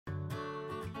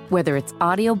Whether it's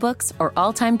audiobooks or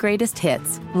all-time greatest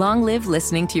hits, long live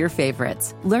listening to your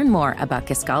favorites. Learn more about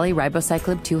Kisqali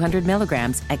Ribociclib 200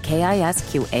 milligrams at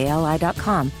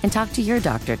KISQALI.com and talk to your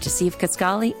doctor to see if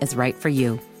Kisqali is right for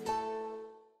you.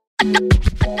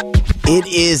 It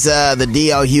is the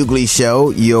D.L. Hughley Show,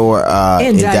 your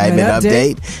indictment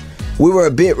update. We were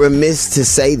a bit remiss to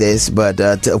say this, but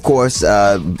of course,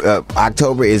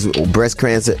 October is Breast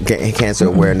Cancer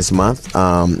Awareness Month,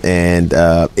 and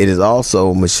it is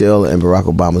also Michelle and Barack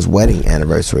Obama's wedding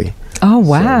anniversary. Oh,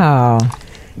 wow. So,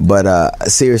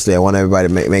 but seriously, I want everybody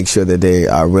to make sure that they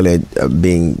are really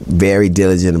being very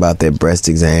diligent about their breast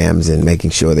exams and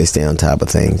making sure they stay on top of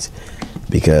things.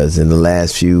 Because in the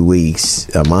last few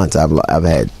weeks, months, I've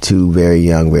had two very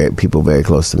young people very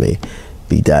close to me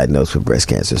be diagnosed with breast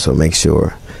cancer. So make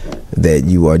sure that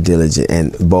you are diligent,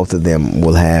 and both of them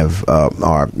will have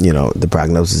the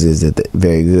prognosis is that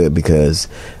very good because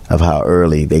of how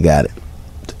early they got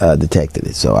detected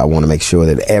it. So I want to make sure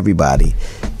that everybody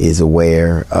is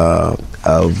aware of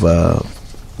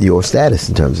your status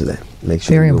in terms of that. Make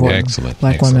sure very important. Excellent.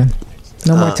 Black women.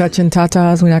 No more touching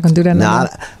tatas. We're not going to do that now.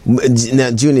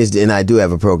 Now, Junior and I do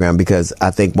have a program because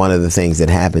I think one of the things that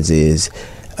happens is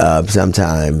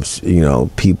sometimes,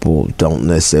 people don't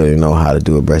necessarily know how to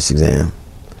do a breast exam.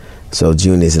 So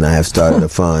Juniors and I have started a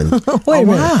fund. Wait a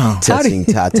minute. Touching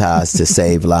tatas to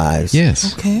save lives.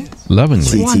 Yes. Okay.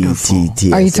 Lovingly.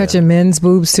 Are you touching men's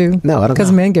boobs too? No, I don't know.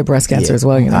 Because men get breast cancer as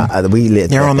well,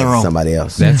 They're on their own. Somebody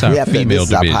else. That's our female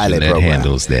division that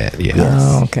handles that. Yeah. Yes.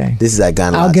 Oh, okay. This is our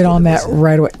gynecological I'll get on that division.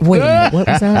 right away. Wait a minute. What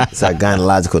was that? It's our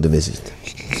gynecological division.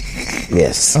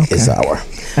 Yes. Okay. It's our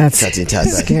That's touching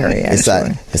tatas. scary,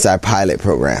 actually. It's our pilot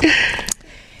program.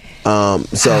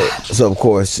 So of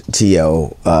course,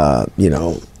 T.O.,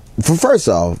 first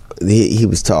off, he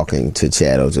was talking to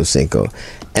Chad Ochocinco,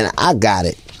 and I got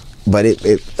it, but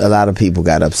a lot of people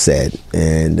got upset,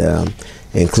 and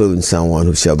including someone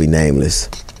who shall be nameless.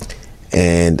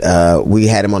 And we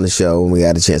had him on the show, and we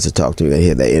had a chance to talk to him. I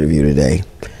hear that interview today,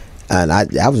 and I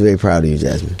was very proud of you,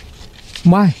 Jasmine.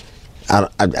 Why?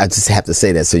 I just have to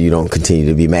say that so you don't continue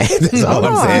to be mad. That's all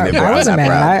I'm saying. I wasn't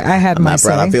mad. I had my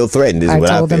say. I feel threatened. I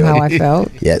told them how I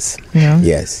felt. Yes. Yeah.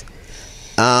 Yes.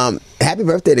 Happy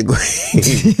birthday to Gwen.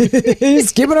 He's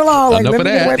skipping along. Like, let me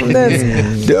get away from this.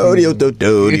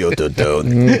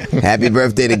 Happy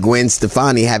birthday to Gwen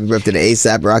Stefani. Happy birthday to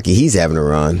A$AP Rocky. He's having a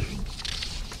run.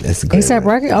 That's a great A$AP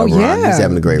Rocky? Oh, run. yeah. He's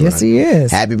having a great run. Yes, he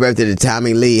is. Happy birthday to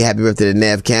Tommy Lee. Happy birthday to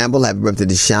Nev Campbell. Happy birthday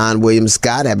to Sean Williams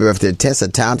Scott. Happy birthday to Tessa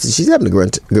Thompson. She's having a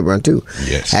good run, too.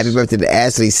 Yes. Happy birthday to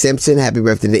Ashley Simpson. Happy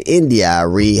birthday to India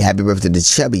Ari. Happy birthday to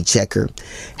Chubby Checker.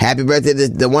 Happy birthday to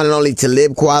the one and only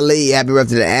Talib Kweli. Happy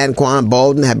birthday to Anquan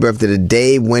Bolden. Happy birthday to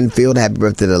Dave Winfield. Happy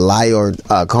birthday to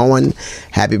Lyor Cohen.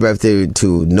 Happy birthday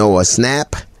to Noah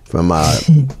Snap from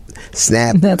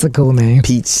Snap. That's a cool name.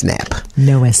 Pete Snap.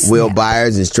 Noah Snap. Will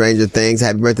Byers and Stranger Things.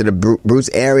 Happy birthday to Bruce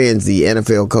Arians, the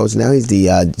NFL coach. Now he's the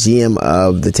GM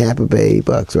of the Tampa Bay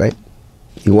Bucks, right?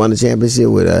 He won the championship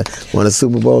won a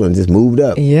Super Bowl and just moved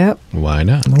up. Yep. Why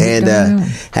not? And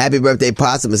happy birthday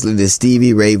posthumously to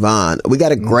Stevie Ray Vaughan. We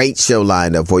got a great show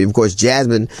lined up for you. Of course,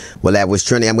 Jasmine will have what's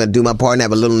trending. I'm going to do my part and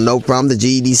have a little note from the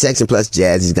GED section. Plus,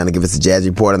 Jazz is going to give us a Jazz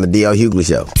report on the D.L. Hughley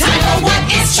Show. Time for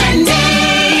what is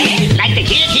trending. Like the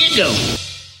kid, here go.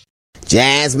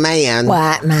 Jazz man.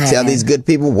 What, man? Tell these good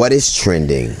people what is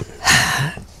trending.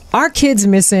 Are kids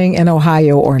missing in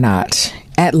Ohio or not?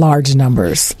 At large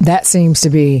numbers. That seems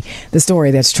to be the story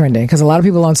that's trending, because a lot of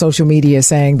people on social media are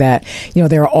saying that,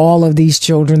 there are all of these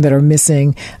children that are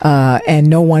missing and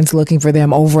no one's looking for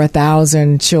them. Over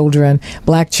 1,000 children,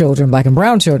 black and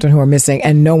brown children who are missing,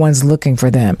 and no one's looking for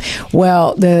them.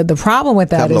 Well, the problem with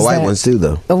that is a couple of white ones too,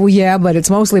 though. Oh, yeah, but it's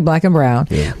mostly black and brown.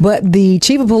 Yeah. But the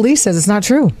chief of police says it's not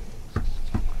true.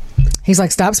 He's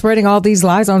like, stop spreading all these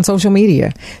lies on social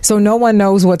media. So no one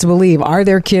knows what to believe. Are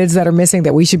there kids that are missing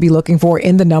that we should be looking for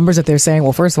in the numbers that they're saying?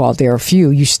 Well, first of all, if there are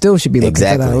few, you still should be looking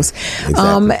for those.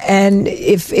 Exactly. And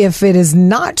if it is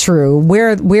not true,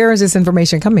 where is this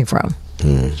information coming from?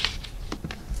 I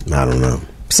don't know.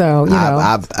 So,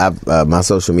 I've my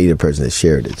social media person has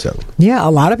shared it. So yeah, a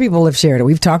lot of people have shared it.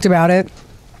 We've talked about it.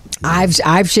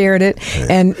 I've shared it,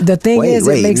 and the thing is,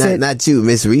 it makes it not you,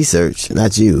 Miss Research,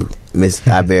 not you, Miss.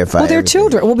 I verify. Well, they're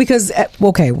children. Well, because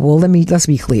let's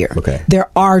be clear. Okay,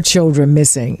 there are children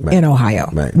missing in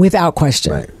Ohio, without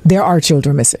question. Right. There are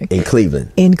children missing in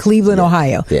Cleveland,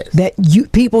 Ohio, that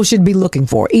people should be looking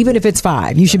for. Even if it's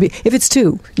 5, you should be. If it's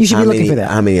 2, you should be looking for them.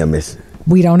 How many are missing?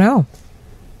 We don't know.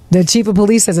 The chief of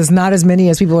police says it's not as many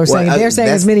as people are saying. They're saying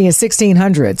as many as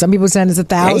 1,600. Some people are saying it's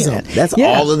 1,000. That's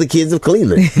all of the kids of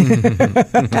Cleveland.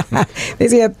 They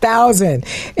say 1,000,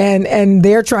 and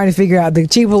they're trying to figure out. The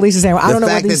chief of police is saying, well, I don't know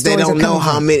what these stories are coming from. The fact that they don't know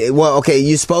how many. Well, okay,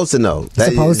 you're supposed to know.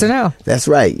 Supposed to know. That's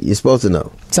right. You're supposed to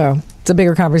know. So it's a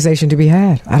bigger conversation to be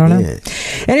had. I don't know. Yeah.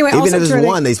 Anyway, even if it's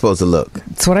one, they're supposed to look.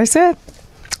 That's what I said.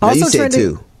 Also, you said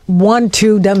two. 1,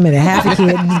 2, doesn't matter. Half a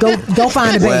kid. Go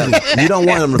find a baby. Well, you don't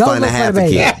want them to find a half a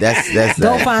kid. That's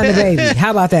go find a baby.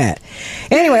 How about that?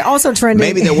 Anyway, also trending.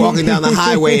 Maybe they're walking down the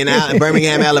highway in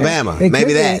Birmingham, Alabama.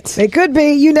 Maybe that. It could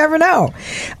be. You never know.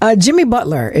 Jimmy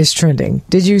Butler is trending.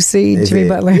 Did you see Jimmy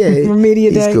Butler from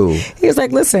Media Day? He's cool. He was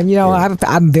like, "Listen,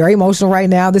 I'm very emotional right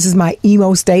now. This is my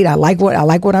emo state. I like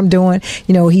what I'm doing."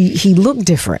 He looked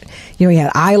different. He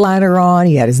had eyeliner on.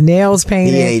 He had his nails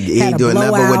painted. He ain't doing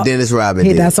nothing but what Dennis Rodman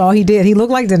did. That's all he did. He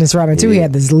looked like Dennis Rodman too. He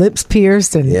had his lips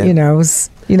pierced, and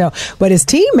but his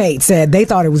teammates said they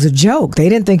thought it was a joke. They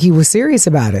didn't think he was serious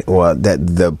about it. Well,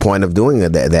 the point of doing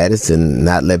that is to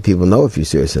not let people know if you're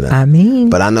serious or not. I mean,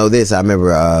 but I know this. I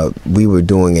remember we were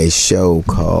doing a show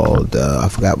called I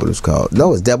forgot what it was called.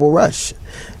 No, it's Double Rush.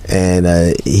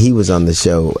 And he was on the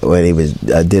show when he was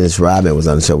Dennis Rodman was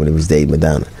on the show when he was dating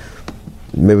Madonna.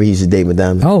 Remember he used to date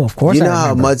Madonna? Oh, of course. You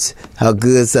know how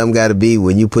good something got to be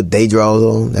when you put day draws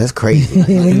on? That's crazy.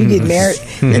 When you get married.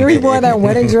 You he wore that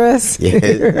wedding dress? Yeah.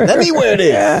 Let me wear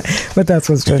this. Yeah, but that's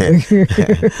what's trending.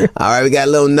 All right, we got a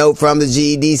little note from the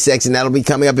GED section. That'll be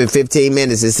coming up in 15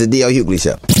 minutes. It's the D.L. Hughley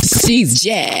Show. She's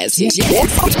jazz. She's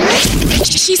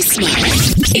smart.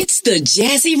 It's the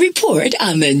Jazzy Report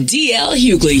on the D.L.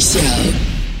 Hughley Show.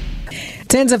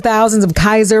 Tens of thousands of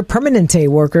Kaiser Permanente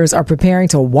workers are preparing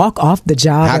to walk off the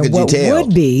job in what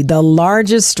would be the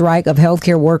largest strike of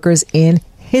healthcare workers in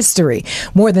history.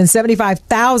 More than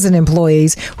 75,000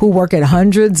 employees who work at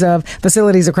hundreds of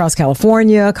facilities across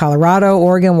California, Colorado,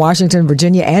 Oregon, Washington,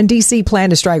 Virginia, and D.C. plan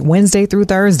to strike Wednesday through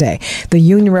Thursday. The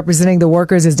union representing the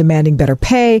workers is demanding better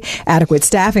pay, adequate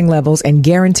staffing levels, and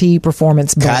guaranteed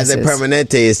performance bonuses. Kaiser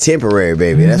Permanente is temporary,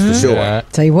 baby. That's for sure. Yeah.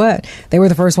 Tell you what, they were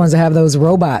the first ones to have those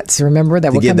robots, remember?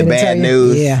 That were coming to tell you.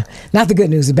 News. Yeah. Not the good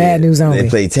news, the bad news only. They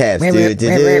play taps.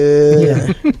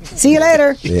 See you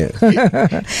later.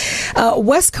 Yeah.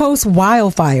 West Coast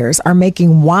wildfires are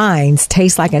making wines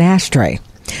taste like an ashtray.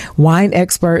 Wine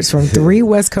experts from 3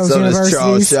 West Coast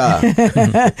universities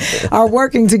are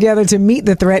working together to meet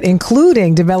the threat,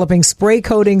 including developing spray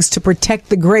coatings to protect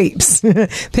the grapes,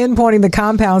 pinpointing the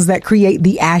compounds that create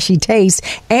the ashy taste,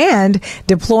 and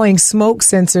deploying smoke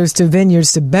sensors to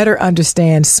vineyards to better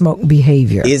understand smoke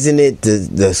behavior. Isn't it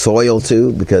the soil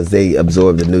too? Because they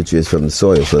absorb the nutrients from the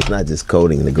soil, so it's not just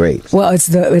coating the grapes. Well,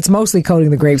 it's mostly coating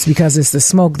the grapes because it's the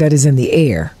smoke that is in the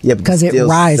air. Yeah, because it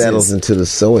rises, settles into the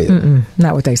soil.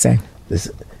 Not what they say.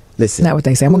 Listen. Not what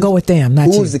they say. I'm going to go with them, not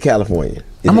you. Who's the Californian?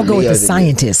 I'm going to go with the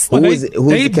scientists. Well,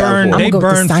 they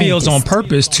burn fields on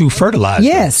purpose to fertilize.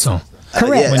 Yes. Them, so.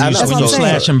 Correct. When you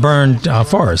slash and burn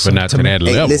forests. But not to that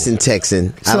level. Listen,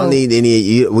 Texan, I don't need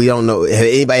any. We don't know. Have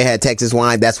anybody had Texas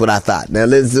wine? That's what I thought. Now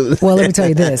listen. Well, let me tell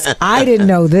you this. I didn't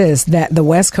know this, that the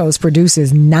West Coast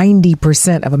produces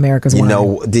 90% of America's wine.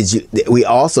 We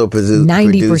also produce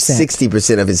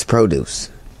 60% of its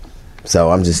produce.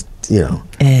 So I'm just,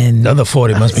 And the other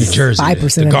 40 must be Jersey.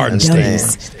 5% the Garden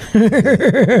State.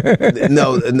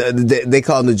 No, they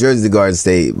call New Jersey the Garden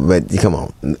State, but come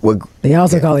on. They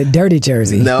also call it Dirty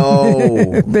Jersey.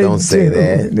 No, don't say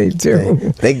that. They do.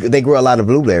 They grow a lot of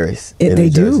blueberries.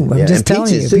 They do. I'm just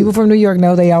telling you. Too. People from New York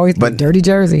know they always Dirty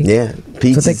Jersey. Yeah. That's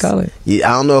Peaches. what they call it. I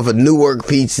don't know if a Newark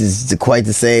peach is quite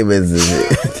the same as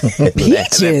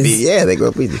peaches. Yeah, they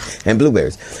grow peaches and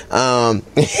blueberries.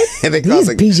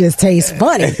 These peaches taste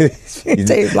funny. They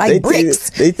taste like bricks.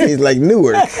 They taste like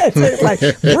Newark. They taste like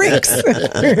bricks.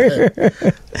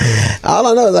 I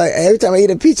don't know. Like every time I eat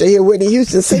a peach, I hear Whitney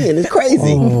Houston singing. It's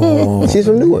crazy. Oh. She's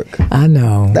from Newark. I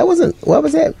know. What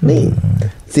was that mean?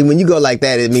 See, when you go like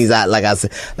that, it means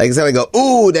like somebody go,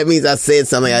 ooh, that means I said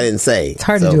something I didn't say. It's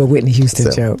hard to do a Whitney Houston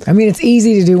joke. I mean, it's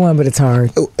easy to do one, but it's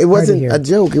hard. It wasn't a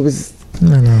joke. It was.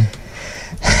 I know.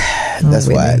 That's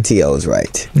why T.O. is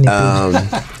right.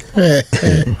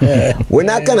 We're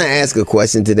not going to ask a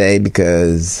question today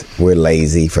because we're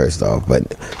lazy, first off.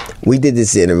 But we did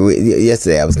this interview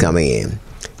yesterday. I was coming in,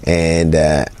 and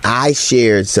I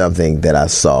shared something that I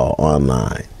saw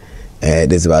online.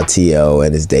 And it's about T.O.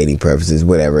 and his dating purposes,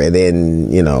 whatever. And then,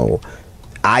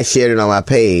 I shared it on my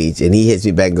page, and he hits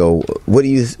me back and go, what are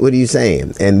you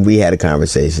saying? And we had a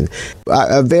conversation.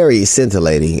 A very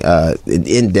scintillating,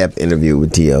 in-depth interview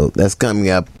with T.O. That's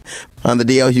coming up on the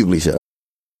D.L. Hughley Show.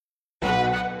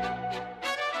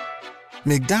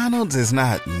 McDonald's is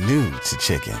not new to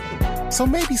chicken. So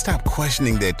maybe stop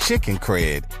questioning their chicken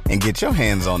cred and get your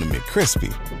hands on the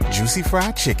McCrispy. Juicy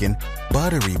fried chicken,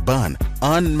 buttery bun,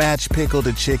 unmatched pickle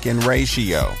to chicken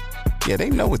ratio. Yeah,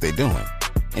 they know what they're doing.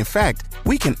 In fact,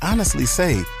 we can honestly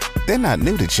say they're not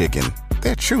new to chicken.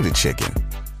 They're true to chicken.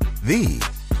 The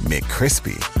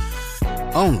McCrispy.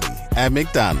 Only at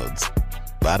McDonald's.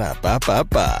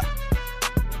 Ba-da-ba-ba-ba.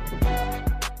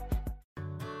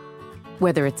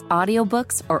 Whether it's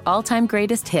audiobooks or all-time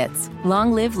greatest hits,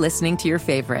 long live listening to your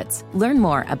favorites. Learn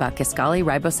more about Kisqali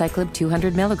Ribociclib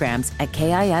 200 milligrams at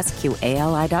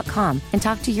KISQALI.com and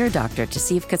talk to your doctor to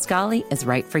see if Kisqali is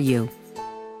right for you.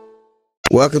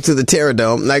 Welcome to the Terror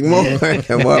Dome. Like more of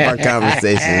our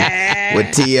conversation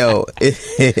with T.O.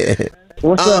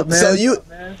 What's up, man? So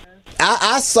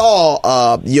I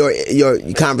saw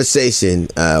your conversation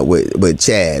with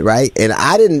Chad, right? And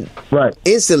I didn't. Right.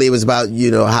 Instantly, it was about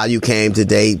how you came to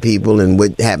date people and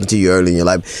what happened to you early in your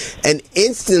life, and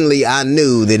instantly I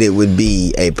knew that it would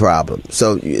be a problem.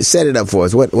 So set it up for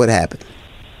us. What happened?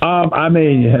 I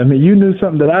mean, you knew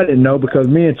something that I didn't know, because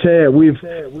me and Chad, we've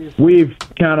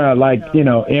kind of like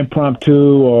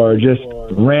impromptu or just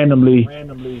randomly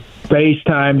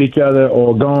FaceTimed each other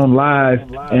or gone live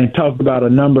and talked about a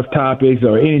number of topics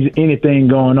or anything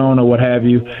going on or what have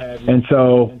you. And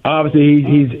so obviously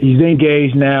he's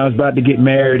engaged now, he's about to get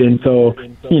married, and so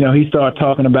he started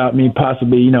talking about me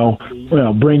possibly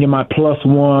bringing my plus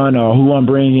one or who I'm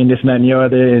bringing, this and that and the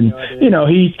other. And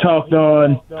he talked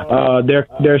on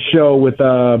their show with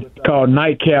called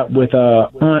Nightcap with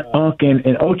Unc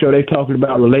and Ocho. They talking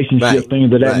about relationship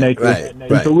things of that nature.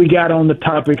 And so we got on the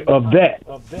topic of that.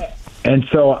 And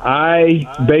so I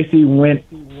basically went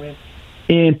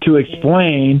in to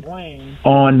explain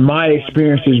on my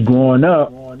experiences growing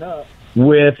up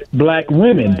with black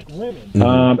women.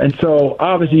 And so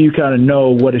obviously you kind of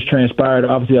know what has transpired.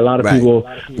 Obviously a lot of people,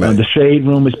 the Shade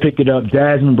Room has picked it up,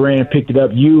 Jasmine Brand picked it up,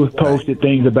 you have posted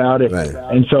things about it.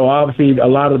 And so obviously a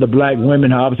lot of the black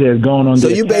women obviously have gone on. So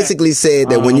you basically said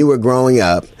that when you were growing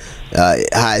up,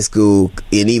 high school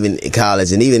and even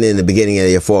college and even in the beginning of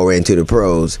your foray into the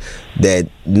pros, that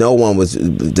no one was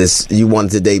this. You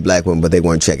wanted to date black women, but they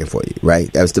weren't checking for you,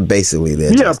 right? That was basically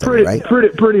the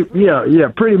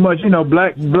pretty much.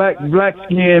 Black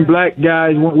skin, black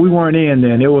guys. We weren't in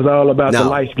then. It was all about the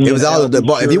light skin. It was all the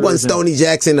bar. If you wasn't Stoney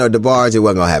Jackson or DeBarge, it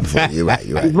wasn't gonna happen for you. You're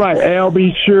right. Right.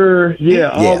 L.B. Sure.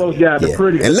 All those guys are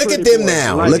pretty. And look at them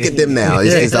now. Look at them now.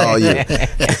 It's all you.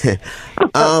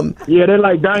 They're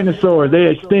like dinosaurs. They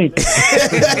extinct.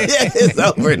 It's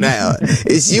over now.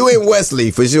 It's you and Wesley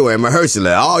for sure, and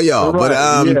Mahershala, all y'all.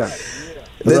 Right.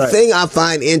 But the thing I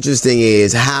find interesting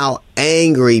is how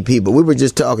angry people. We were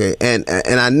just talking, and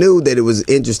I knew that it was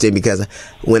interesting because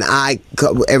when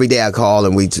every day I call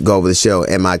and we go over the show,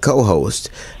 and my co-host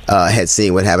had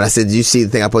seen what happened. I said, "Did you see the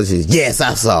thing I posted?" She said, "Yes,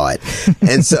 I saw it."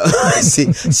 And so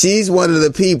she's one of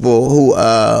the people who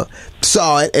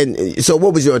saw it. And so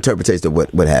what was your interpretation of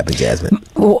what happened, Jasmine?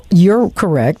 Well, you're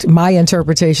correct. My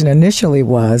interpretation initially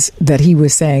was that he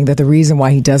was saying that the reason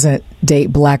why he doesn't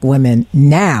date black women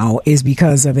now is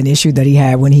because of an issue that he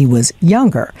had when he was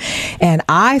younger. And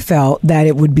I felt that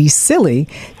it would be silly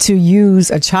to use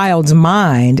a child's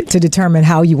mind to determine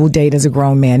how you will date as a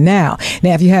grown man now.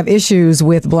 Now, if you have issues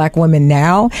with black women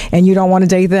now and you don't want to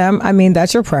date them, I mean,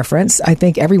 that's your preference. I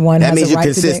think everyone has a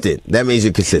right to date. That means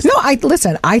you're consistent. No,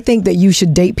 I think that you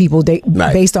should date people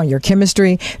based on your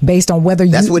chemistry, based on whether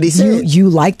you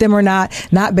like them or not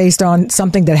based on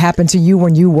something that happened to you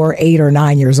when you were 8 or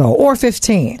 9 years old or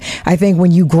 15. I think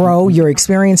when you grow, your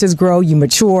experiences grow, you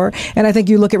mature, and I think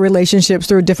you look at relationships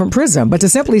through a different prism. But to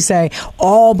simply say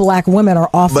all black women are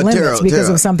off limits because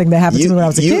of something that happened to me when I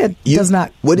was a kid does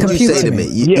not. What did you say to me?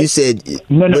 You said.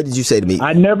 What did you say to me?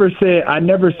 I never said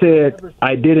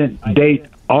I didn't date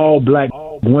all black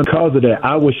women because of that.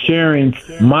 I was sharing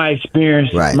my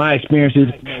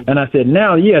experiences, and I said,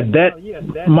 now,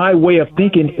 that my way of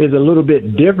thinking is a little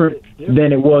bit different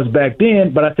than it was back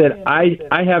then. But I said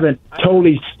I haven't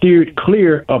totally steered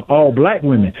clear of all black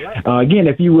women. Again,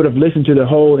 if you would have listened to the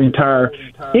whole entire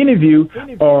interview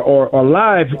or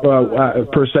live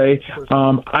per se,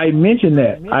 I mentioned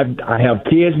that I have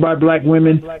kids by black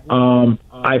women.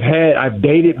 I've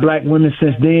dated black women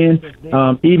since then,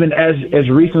 even as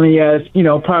recently as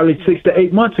probably 6 to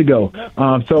 8 months ago.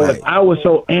 If I was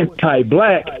so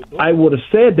anti-black, I would have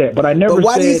said that, but I never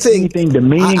said anything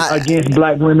demeaning against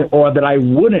black women or that I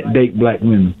wouldn't date black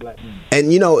women.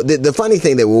 And the funny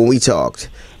thing that when we talked,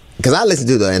 because I listened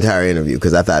to the entire interview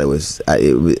because I thought it was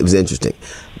interesting.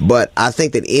 But I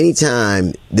think that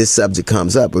anytime this subject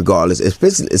comes up, regardless,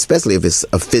 especially if it's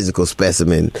a physical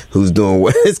specimen who's doing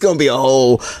what, it's going to be a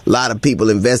whole lot of people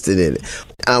invested in it.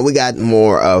 We got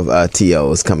more of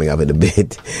TOs coming up in a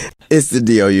bit. It's the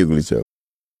D.L. Hughley Show.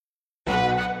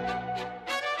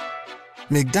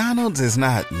 McDonald's is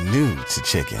not new to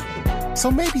chicken. So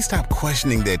maybe stop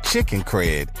questioning their chicken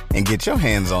cred and get your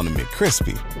hands on the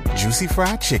McCrispy. Juicy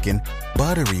fried chicken,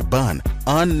 buttery bun,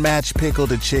 unmatched pickle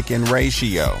to chicken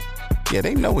ratio. Yeah,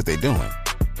 they know what they're doing.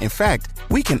 In fact,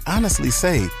 we can honestly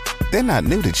say they're not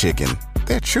new to chicken.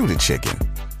 They're true to chicken.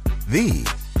 The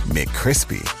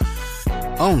McCrispy.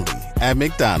 Only at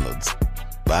McDonald's.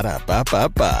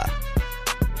 Ba-da-ba-ba-ba.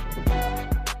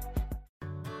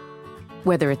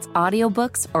 Whether it's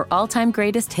audiobooks or all-time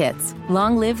greatest hits,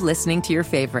 long live listening to your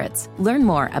favorites. Learn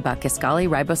more about Kisqali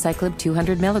Ribociclib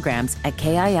 200 milligrams at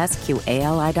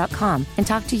KISQALI.com and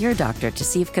talk to your doctor to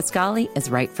see if Kisqali is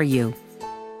right for you.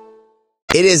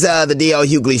 It is the D.L.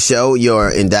 Hughley Show, your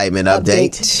indictment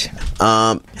update.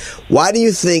 Why do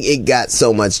you think it got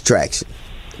so much traction?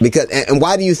 Because, and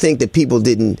why do you think that people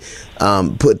didn't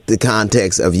put the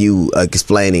context of you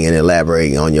explaining and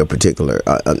elaborating on your particular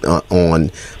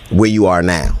on where you are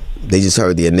now? They just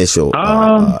heard the initial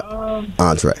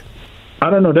entree. I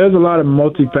don't know. There's a lot of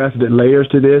multifaceted layers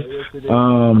to this,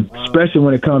 especially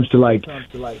when it comes to like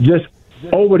just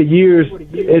over the years.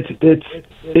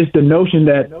 It's the notion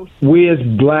that we as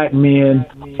black men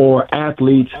or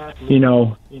athletes,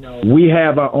 we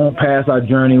have our own path, our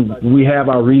journey. We have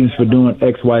our reasons for doing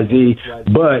X, Y, Z.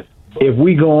 But if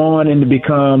we go on and to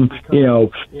become,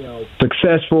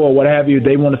 successful or what have you,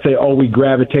 they want to say, oh, we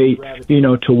gravitate,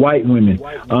 to white women.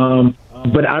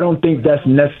 But I don't think that's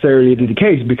necessarily the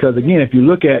case because, again, if you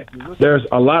look at, there's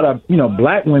a lot of,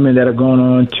 black women that are going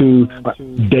on to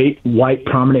date white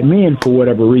prominent men for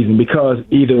whatever reason, because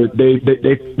either they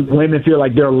women feel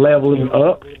like they're leveling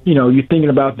up. You're thinking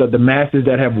about the masses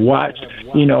that have watched,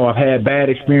 have had bad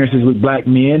experiences with black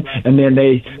men, and then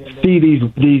they see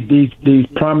these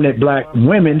prominent black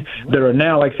women that are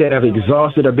now, like I said, have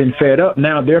exhausted or been fed up.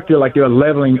 Now they feel like they're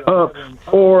leveling up,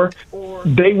 or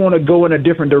they want to go in a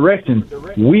different direction.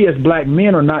 We as black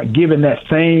men are not given that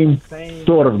same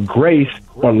sort of grace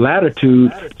or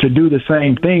latitude to do the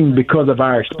same thing because of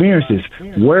our experiences.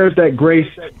 Where's that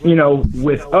grace,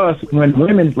 with us when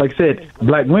women, like I said,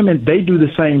 black women, they do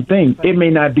the same thing. It may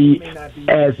not be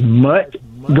as much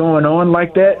going on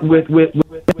like that with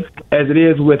as it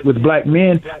is with black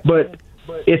men, but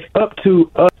it's up to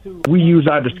us. We use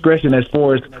our discretion as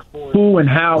far as who and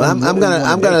how. Well, I'm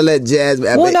gonna let Jazz.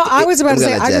 Well, no, I was about to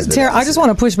say, I just want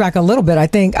to push back a little bit. I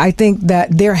think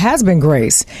that there has been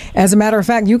grace. As a matter of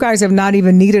fact, you guys have not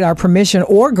even needed our permission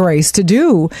or grace to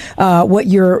do what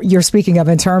you're speaking of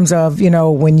in terms of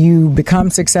when you become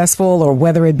successful, or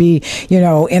whether it be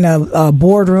in a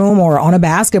boardroom or on a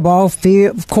basketball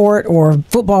field, court or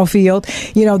football field.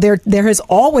 There has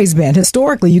always been,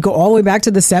 historically, you go all the way back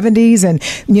to the 70s and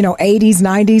 80s,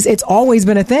 90s. It's always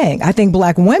been a thing. I think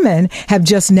black women have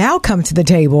just now come to the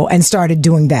table and started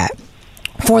doing that.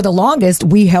 For the longest,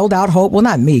 we held out hope. Well,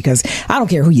 not me, because I don't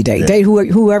care who you date. Yeah. Date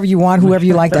whoever you want, whoever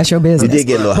you like. That's your business. You did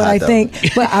get a little hot, I think,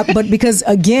 but because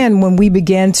again, when we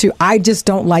begin to, I just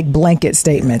don't like blanket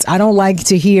statements. I don't like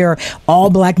to hear all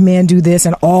black men do this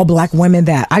and all black women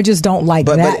that. I just don't like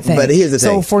that thing. But here's the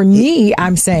thing. So for me,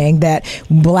 I'm saying that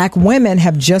black women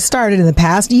have just started in the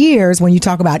past years. When you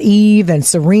talk about Eve and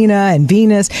Serena and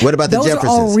Venus, what about the Jeffersons? Are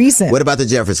all recent. What about the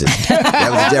Jeffersons? That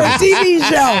was the Jeffersons. TV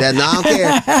show. No, I don't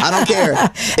care. I don't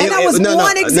care. And that was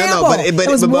one example. But it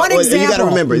was one example. You got to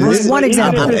remember. It was one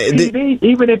example.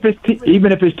 Even if it's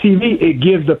TV, it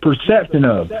gives the perception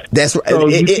of. That's right. So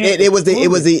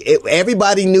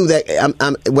everybody knew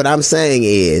that. What I'm saying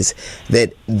is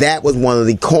that was one of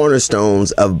the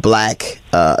cornerstones of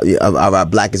of our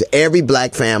black. Every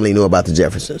black family knew about the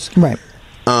Jeffersons. Right.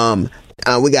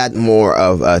 We got more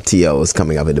of TOs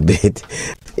coming up in a bit.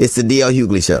 It's the D.L.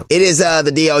 Hughley Show. It is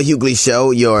the D.L. Hughley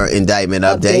Show, your indictment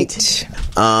update.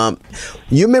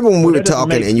 You remember when we were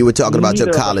talking and you were talking about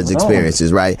your college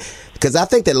experiences, right? Because I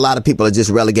think that a lot of people are just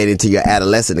relegated to your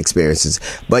adolescent experiences.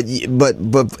 But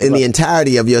in the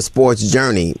entirety of your sports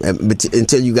journey,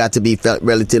 until you got to be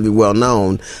relatively well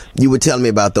known, you were telling me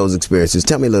about those experiences.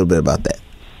 Tell me a little bit about that.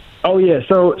 Oh, yeah.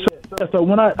 So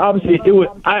when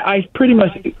I pretty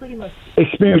much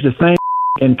experienced the same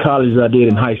in college as I did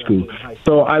in high school.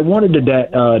 So I wanted to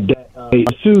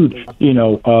pursued,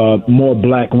 more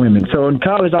black women. So in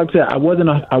college, like I said, I wasn't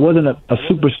a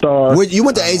superstar. You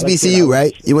went to HBCU,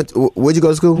 right? Where'd you go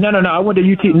to school? No. I went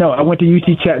to UT. No, I went to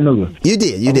UT Chattanooga. You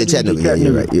did Chattanooga. Yeah,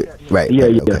 you're right. Right.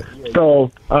 Yeah. Okay.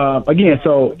 So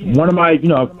so one of my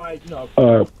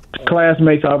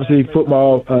classmates, obviously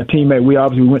football teammate, we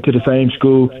obviously went to the same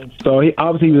school. So he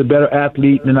obviously was a better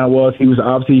athlete than I was. He was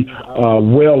obviously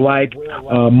well liked,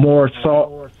 more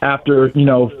sought after,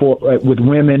 with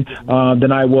women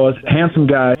than I was. Handsome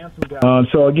guy.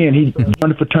 So again, he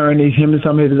joined the fraternities, him and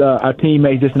some of his our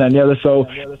teammates, this and that and the other. So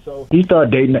he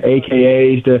started dating the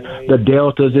AKAs, the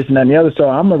Deltas, this and that and the other. So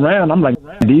I'm around, I'm like,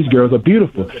 these girls are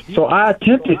beautiful. So I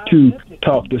attempted to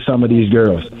talk to some of these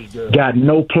girls. Got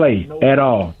no play at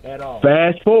all.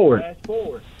 Fast forward.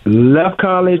 Left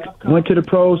college, went to the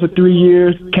pros for 3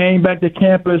 years, came back to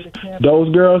campus.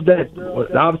 Those girls that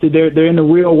obviously they're in the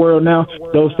real world now.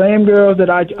 Those same girls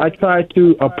that I tried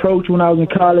to approach when I was in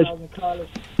college,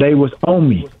 they was on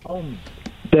me.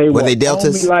 Were they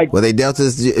Deltas? Were they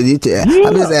Deltas? Yeah.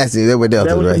 I'm just asking you. They were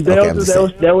Deltas, right?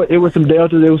 It was some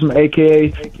Deltas. There was some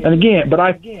AKAs. And again, but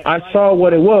I saw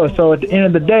what it was. So at the end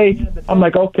of the day, I'm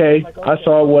like, okay, I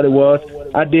saw what it was.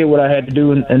 I did what I had to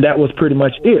do, and that was pretty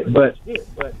much it. But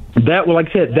that, like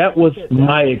I said, that was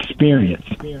my experience.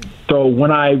 So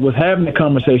when I was having the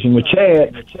conversation with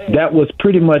Chad, that was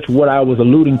pretty much what I was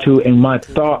alluding to in my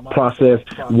thought process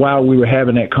while we were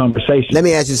having that conversation. Let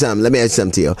me ask you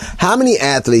something, Tio. How many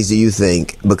athletes do you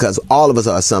think, because all of us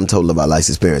are a sum total of our life's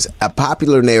experience, a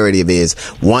popular narrative is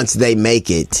once they make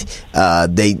it,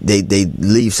 they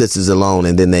leave sisters alone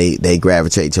and then they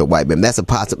gravitate to a white man. That's a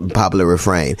popular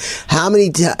refrain. How many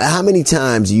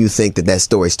times do you think that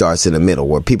story starts in the middle,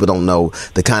 where people don't know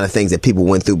the kind of things that people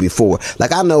went through before?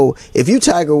 Like, I know if you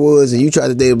Tiger Woods and you try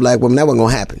to date a black woman, that wasn't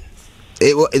gonna happen.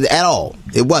 At all.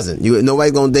 It wasn't.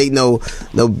 Nobody's gonna date no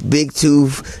big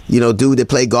tooth, dude that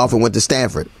played golf and went to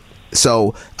Stanford.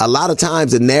 So a lot of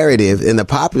times the narrative, and the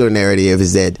popular narrative,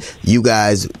 is that you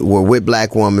guys were with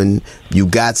black women, you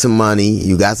got some money,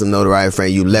 you got some notoriety,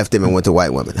 friend, you left them and went to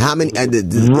white women. How many?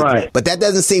 Right. But that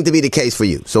doesn't seem to be the case for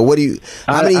you. So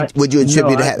how many would you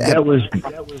attribute to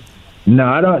that? No,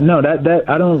 I don't. No,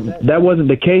 that wasn't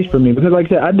the case for me, because, like I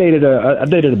said, I dated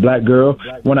a black girl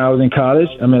when I was in college.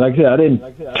 I mean, like I said, I didn't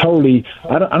totally.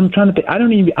 I'm trying to think. I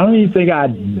don't even think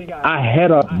I had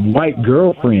a white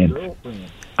girlfriend.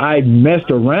 I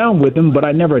messed around with them, but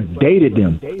I never dated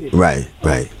them. Right.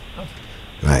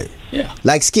 Yeah.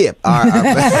 Like Skip. I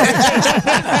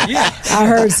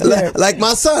heard Skip. Like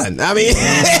my son. I mean.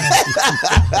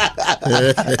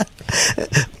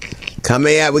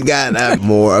 Coming out, we got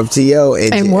more of T.O.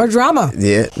 and more drama.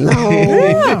 Yeah.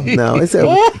 No.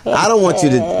 I don't want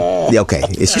you to. Okay,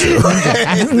 it's true.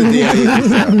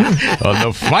 On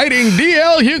the Fighting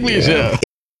DL Hughley Show.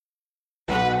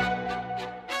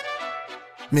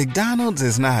 McDonald's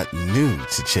is not new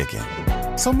to chicken.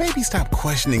 So maybe stop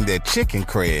questioning their chicken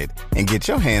cred and get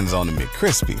your hands on the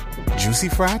McCrispy. Juicy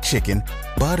fried chicken,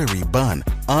 buttery bun,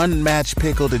 unmatched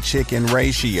pickle to chicken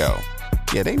ratio.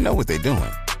 Yeah, they know what they're doing.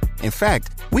 In fact,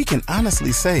 we can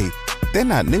honestly say they're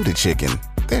not new to chicken,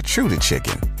 they're true to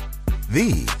chicken.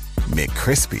 The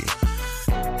McCrispy.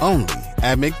 Only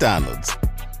at McDonald's.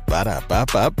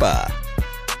 Ba-da-ba-ba-ba.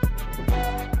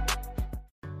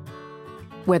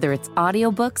 Whether it's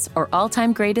audiobooks or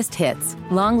all-time greatest hits,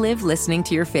 long live listening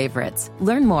to your favorites.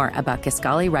 Learn more about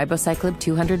Kisqali Ribociclib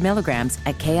 200 milligrams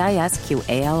at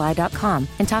KISQALI.com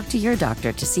and talk to your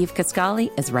doctor to see if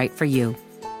Kisqali is right for you.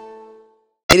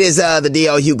 It is the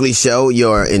DL Hughley Show,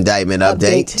 your indictment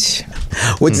update,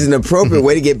 which is an appropriate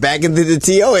way to get back into the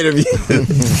T.O. interview.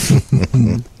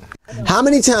 How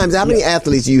many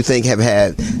athletes do you think have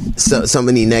had so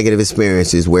many negative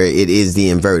experiences where it is the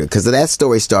inverted? Because that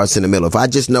story starts in the middle. If I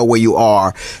just know where you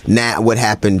are now, what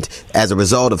happened as a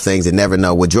result of things, and never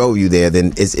know what drove you there,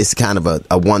 then it's kind of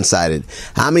a one-sided.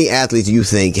 How many athletes do you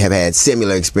think have had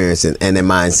similar experience and their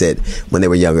mindset when they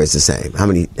were younger is the same? How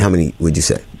many would you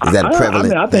say? Is that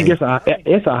prevalent? I think it's a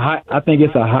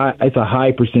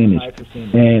high percentage.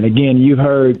 And again, you've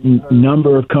heard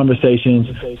number of conversations,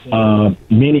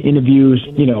 many interviews,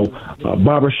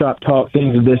 barbershop talk,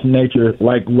 things of this nature,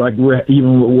 like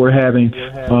we're having,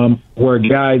 where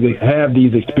guys have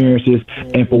these experiences,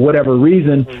 and for whatever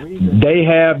reason, they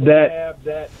have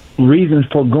that reasons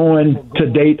for going to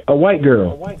date a white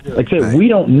girl. Like I said, we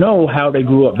don't know how they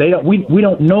grew up. We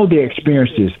don't know their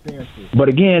experiences. But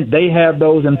again, they have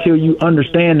those until you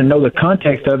understand and know the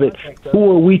context of it.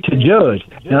 Who are we to judge?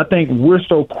 And I think we're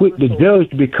so quick to judge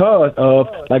because of,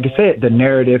 like I said, the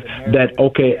narrative that,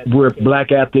 okay, we're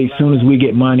black athletes. As soon as we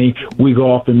get money, we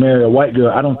go off and marry a white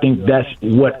girl. I don't think that's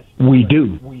what we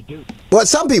do. Well,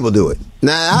 some people do it.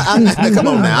 Now, come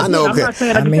on now. I know. I'm not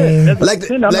saying,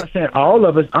 I'm not saying all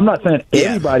of us. I'm not saying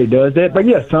everybody does that. But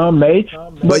yeah, some may.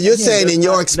 But you're saying in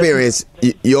your experience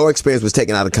was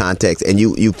taken out of context, and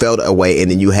you felt a way, and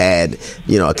then you had,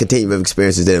 a continuum of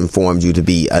experiences that informed you to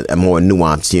be a more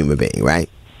nuanced human being, right?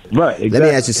 Right. Exactly. Let me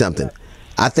ask you something.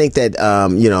 I think that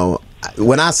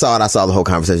when I saw it, I saw the whole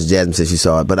conversation. Jasmine said she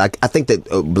saw it, but I think that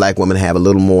black women have a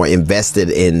little more invested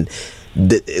in.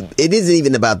 It isn't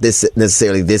even about this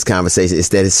necessarily this conversation. It's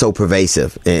that it's so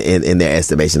pervasive in their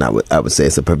estimation. I would say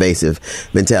it's a pervasive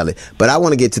mentality. But I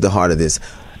want to get to the heart of this.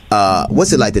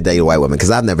 What's it like to date a white woman?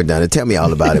 Because I've never done it. Tell me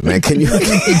all about it, man. Can you?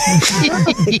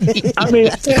 I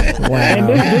mean, wow.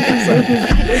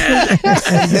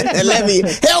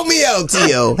 Help me out,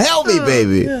 T.O. Help me,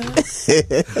 baby.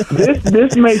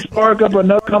 This may spark up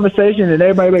another conversation, and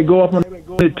everybody may go off on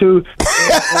it too.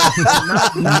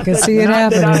 I can see it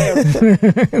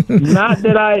happening. Not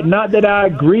that I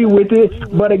agree with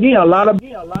it, but again, a lot of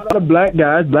black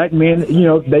guys, black men,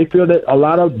 they feel that a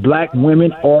lot of black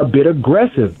women are a bit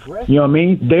aggressive. You know what I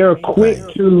mean? They're quick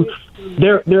to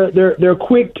they're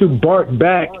quick to bark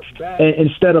back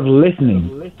instead of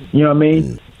listening. You know what I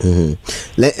mean?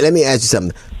 Mm-hmm. Let me ask you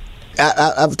something.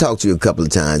 I've talked to you a couple of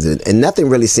times, and nothing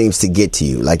really seems to get to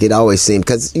you. Like it always seems,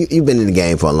 because you've been in the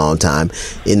game for a long time,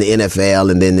 in the NFL,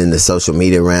 and then in the social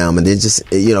media realm, and then just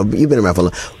you've been around for a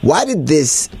long. Why did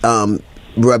this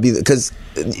rub you? Because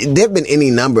there have been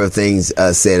any number of things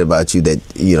said about you that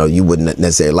you wouldn't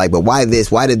necessarily like. But why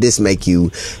this? Why did this make you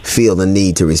feel the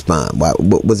need to respond?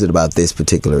 What was it about this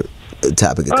particular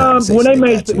topic of conversation? When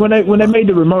they made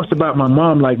the remarks about my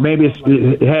mom, like maybe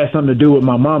it has something to do with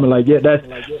my mom, and like that's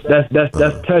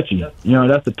touchy.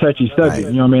 That's a touchy subject. Right.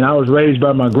 You know what I mean? I was raised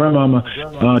by my grandmama,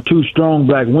 two strong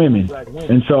black women,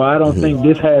 and so I don't think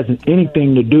this has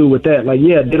anything to do with that. Like,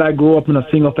 yeah, did I grow up in a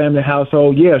single family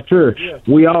household? Yeah, sure.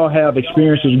 We all have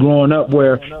experiences growing up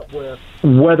where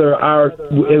whether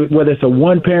it's a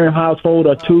one-parent household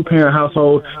or two-parent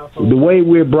household, the way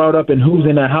we're brought up and who's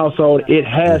in that household, it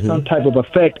has some type of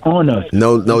effect on us.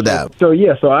 No doubt. So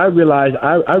I realized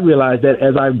that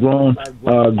as I've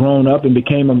grown up and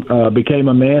became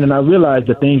a man, and I realized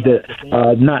the things that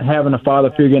not having a father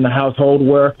figure in the household,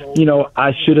 where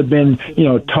I should have been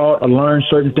taught or learned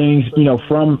certain things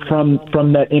from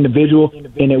that individual,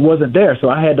 and it wasn't there. So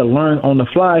I had to learn on the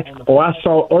fly, or I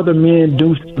saw other men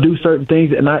do certain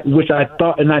things, and which I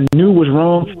thought and I knew was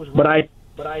wrong, but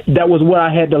that was what I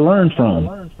had to learn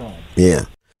from. Yeah.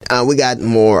 We got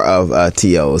more of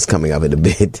TOs coming up in a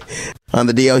bit on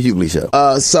the DL Hughley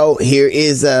Show. So here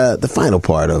is the final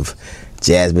part of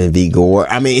Jasmine v. Gore.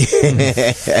 I mean,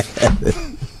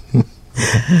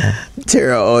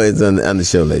 Terrell Owens on the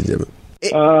show, ladies and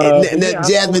gentlemen.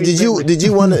 Jasmine, did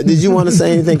you want to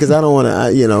say anything? Because I don't want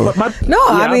to, No,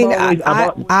 I mean,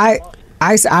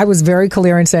 I was very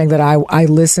clear in saying that I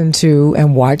listened to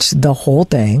and watched the whole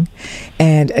thing.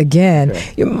 And again,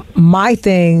 my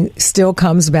thing still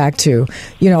comes back to,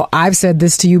 I've said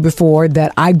this to you before,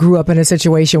 that I grew up in a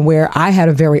situation where I had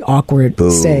a very awkward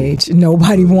stage.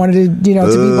 Nobody wanted to, to be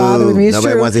bothered with me. It's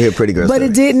Nobody true. wants to hear pretty girls. But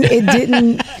it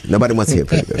didn't. Nobody wants to hear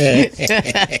pretty girls.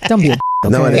 Don't be a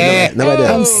okay. Nobody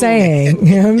I'm saying.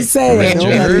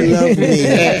 Nobody loved me.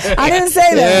 I didn't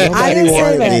say that. I didn't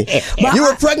say that. But you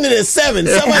were pregnant at 7.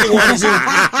 Somebody wanted you.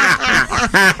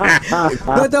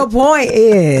 But the point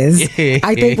is,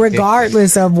 I think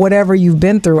regardless of whatever you've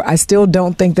been through, I still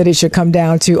don't think that it should come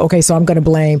down to, okay, so I'm going to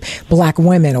blame black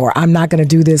women, or I'm not going to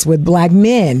do this with black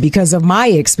men because of my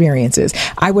experiences.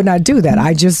 I would not do that.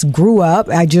 I just grew up.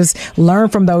 I just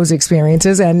learned from those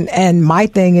experiences. And my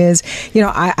thing is,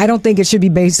 I don't think it should be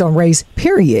based on race,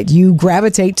 period. You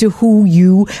gravitate to who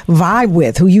you vibe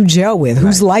with, who you gel with,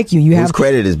 who's like you. Whose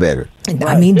credit is better.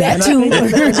 I mean, that too. I mean,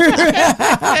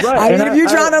 if you're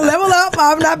trying to level up,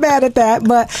 I'm not mad at that.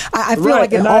 But I feel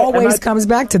like it always comes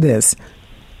back to this.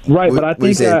 Right, but I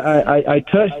think I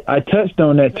touched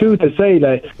on that too, to say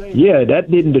that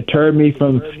that didn't deter me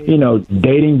from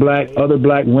dating other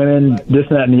black women, this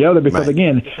and that and the other, because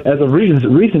again, as of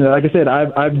recently, like I said,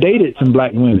 I've dated some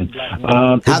black women.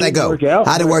 How'd that go?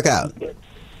 How'd it work out?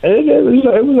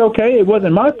 It was okay. It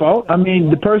wasn't my fault. I mean,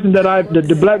 the person that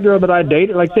the black girl that I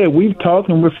dated, like I said, we've talked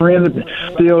and we're friends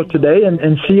still today,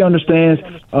 and she understands.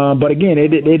 But again, it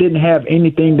didn't have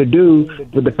anything to do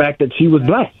with the fact that she was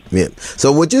black. Yeah.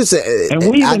 So what you say?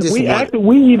 And we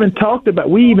even talked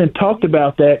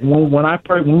about that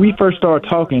when we first started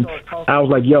talking. I was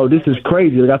like, "Yo, this is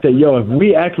crazy." Like I said, "Yo, if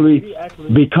we actually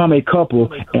become a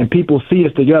couple and people see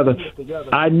us together,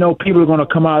 I know people are going to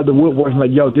come out of the woodwork and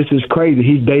like, yo, this is crazy.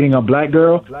 He's dating a black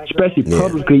girl, especially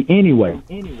publicly anyway."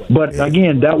 But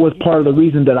again, that was part of the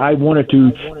reason that I wanted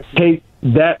to take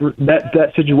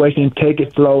that situation, take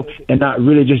it slow, and not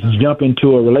really just jump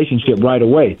into a relationship right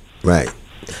away. Right.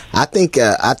 I think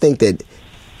that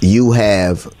you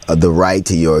have the right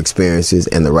to your experiences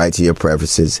and the right to your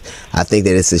preferences. I think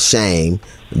that it's a shame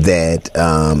that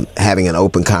having an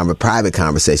open, private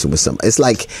conversation with somebody. It's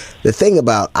like the thing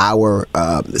about our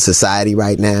society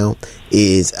right now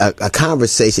is a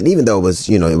conversation, even though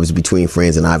it was between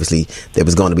friends, and obviously there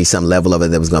was going to be some level of it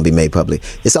that was going to be made public.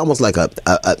 It's almost like a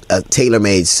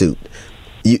tailor-made suit.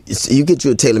 You get you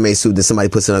a tailor-made suit, then somebody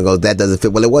puts it on and goes, that doesn't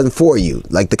fit. Well, it wasn't for you.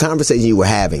 Like, the conversation you were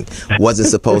having wasn't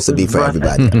supposed to be for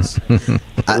everybody else.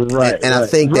 I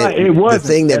think that it wasn't. The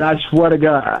thing that, and I swear to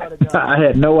God, I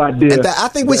had no idea. I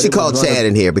think we should call Chad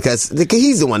in here because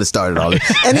he's the one that started all this.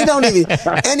 And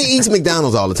he eats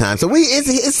McDonald's all the time. So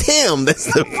it's him that's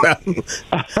the problem.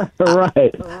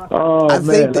 Right. Oh,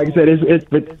 man. Like I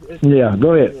said, yeah,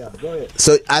 go ahead.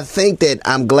 So I think that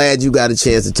I'm glad you got a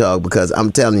chance to talk, because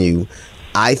I'm telling you,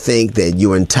 I think that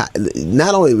you're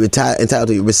not only entitled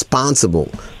to, you're responsible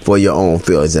for your own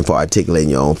feelings and for articulating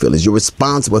your own feelings. You're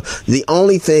responsible. The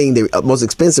only thing, the most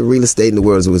expensive real estate in the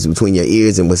world is between your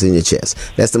ears and what's in your chest.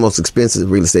 That's the most expensive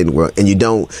real estate in the world, and you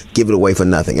don't give it away for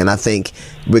nothing. And I think,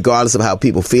 regardless of how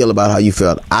people feel about how you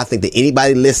felt, I think that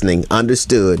anybody listening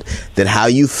understood that how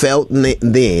you felt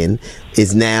then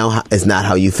is not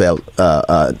how you felt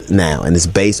now, and it's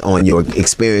based on your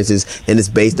experiences, and it's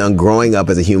based on growing up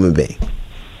as a human being.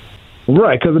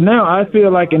 Right, because now I feel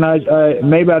like, and I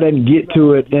maybe I didn't get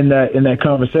to it in that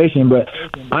conversation, but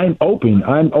I'm open.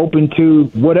 I'm open to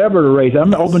whatever the race.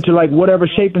 I'm open to like whatever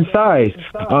shape and size.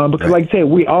 Because like I said,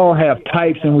 we all have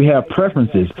types and we have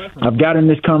preferences. I've got in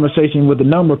this conversation with a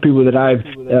number of people that I've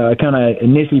kind of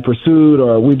initially pursued,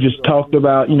 or we've just talked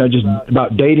about, just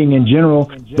about dating in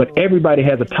general. But everybody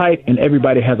has a type and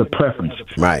everybody has a preference.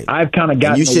 Right. I've kind of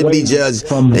gotten you should be judged,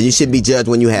 and you should be judged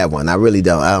when you have one. I really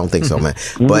don't. I don't think so, man.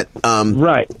 But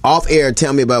right. Off air,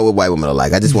 tell me about what white women are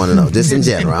like. I just want to know, just in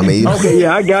general. I mean, okay,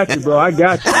 yeah, I got you, bro. I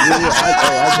got you.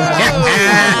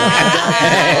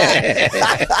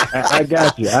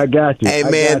 I got you. Hey,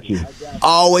 man,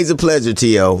 always a pleasure,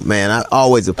 T.O. Man,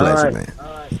 always a pleasure, man.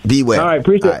 Be well. All right,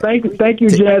 appreciate it. Thank you,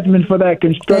 Jasmine, for that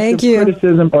constructive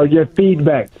criticism or your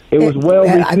feedback. It was well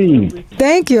received.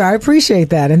 Thank you. I appreciate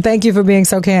that, and thank you for being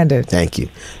so candid. Thank you.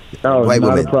 Oh, white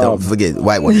women, don't forget.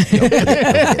 White women, don't forget.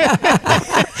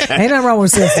 Ain't nothing wrong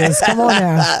with sisters. Come on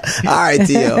now. All right,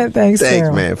 T.O. Thanks,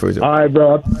 man. For sure. All right,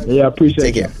 bro. Yeah, I appreciate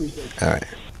it. Take care. All right.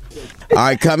 All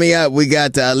right, coming up, we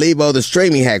got Lebo, the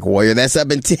streaming hack warrior. That's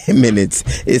up in 10 minutes.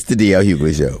 It's the DL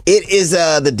Hughley Show. It is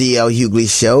the DL Hughley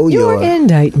Show. Your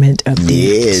indictment of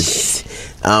Yes.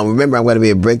 Remember, I'm going to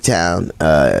be at Bricktown,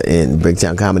 in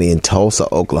Bricktown Comedy in Tulsa,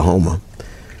 Oklahoma.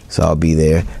 So I'll be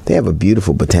there. They have a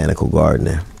beautiful botanical garden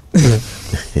there.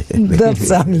 That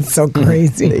sounds so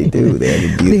crazy. They do. They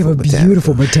have a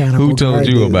beautiful botanical Who told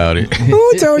garden. you about it?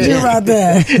 Who told you about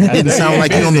that? That didn't sound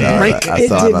like you on the break. I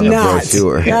saw it on the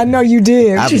brochure. I know you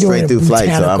did. I have a straight through flight,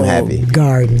 so I'm happy.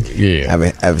 Garden. Yeah.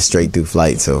 I have a straight through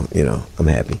flight, so I'm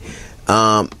happy.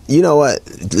 You know what?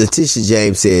 Letitia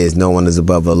James says no one is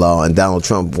above the law, and Donald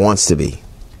Trump wants to be.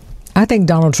 I think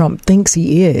Donald Trump thinks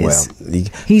he is. Well,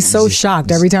 he's so shocked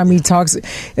every time he talks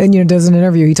and does an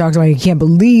interview. He talks about he can't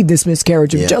believe this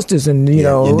miscarriage of justice, and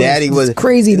your daddy was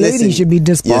crazy. Lady should be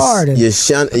disbarred. Your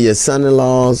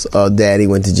son-in-law's daddy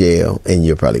went to jail, and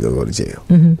you're probably gonna go to jail.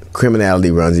 Mm-hmm.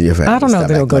 Criminality runs in your family. I don't know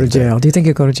that he'll go to jail. Do you think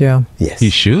he'll go to jail? Yes, he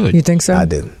should. You think so? I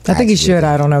do. I think he should.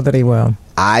 I don't know that he will.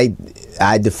 I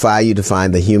defy you to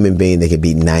find the human being that could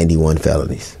beat 91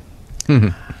 felonies.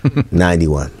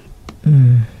 91.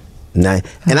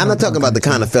 And I'm not talking about the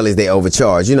kind of felonies they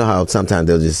overcharge. You know how sometimes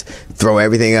they'll just throw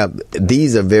everything up.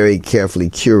 These are very carefully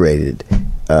curated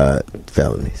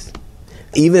felonies.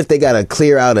 Even if they got to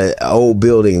clear out an old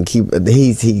building and keep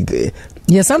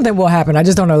yeah, something will happen. I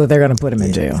just don't know that they're going to put him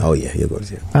in jail. Oh yeah, he'll go to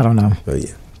jail. I don't know. Oh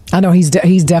yeah. I know he's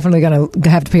definitely going to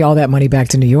have to pay all that money back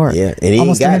to New York. Yeah, and he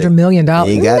almost ain't got $300 million.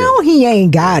 He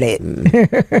ain't got it.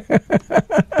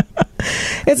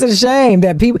 It's a shame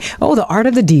that people. Oh, the art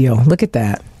of the deal. Look at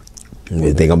that.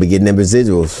 They're going to be getting them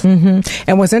residuals. Mm-hmm.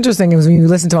 And what's interesting is when you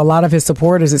listen to a lot of his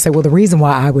supporters that say, well, the reason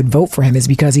why I would vote for him is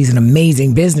because he's an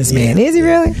amazing businessman. Is he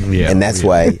really? Yeah. And that's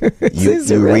why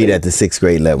you read at the 6th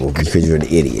grade level, because you're an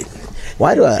idiot.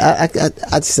 Why do I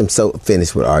just am so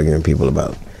finished with arguing people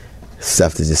about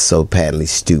stuff that's just so patently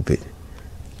stupid.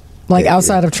 Like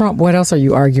outside of Trump, what else are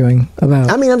you arguing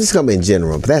about? I mean, I'm just going to be in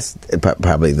general, but that's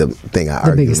probably the thing I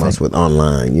argue the most with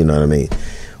online, you know what I mean?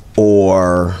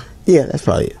 Or, yeah, that's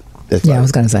probably it. Yeah, I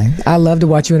was going to say. I love to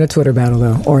watch you in a Twitter battle,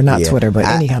 though. Or not Twitter, but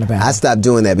any kind of battle. I stopped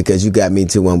doing that because you got me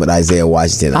to one with Isaiah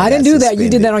Washington. I didn't do that. You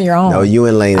did that on your own. No, you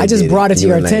and Lane. I just brought it to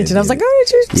your attention. I was like, oh,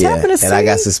 did you happen to see? And I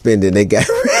got suspended. They got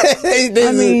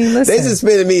they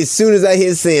suspended me as soon as I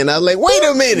hit sin. I was like, wait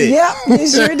a minute. Yep, you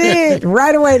sure did.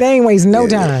 Right away. They ain't waste no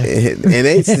time. And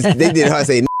they did hard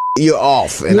say, you're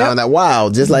off. And I was like, wow,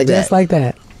 just like that. Just like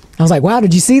that. I was like, wow,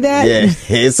 did you see that? Yeah,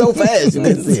 it's so fast. You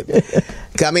couldn't see it.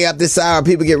 Coming up this hour,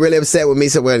 people get really upset with me,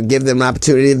 so we're going to give them an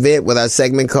opportunity to vent with our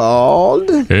segment called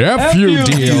F you,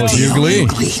 D.L.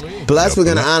 Hughley. Plus, we're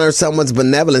going to honor someone's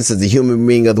benevolence as the human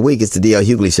being of the week. It's the D.L.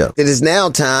 Hughley Show. It is now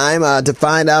time to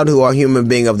find out who our human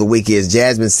being of the week is.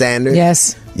 Jasmine Sanders.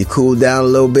 Yes. You cooled down a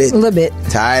little bit? A little bit.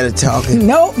 Tired of talking?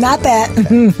 Nope, not that.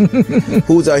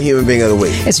 Who's our human being of the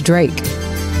week? It's Drake.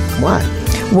 Why?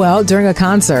 Well, during a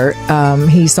concert,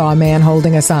 he saw a man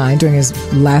holding a sign. During his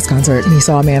last concert, he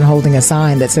saw a man holding a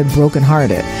sign that said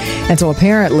brokenhearted. And so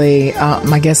apparently,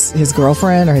 I guess his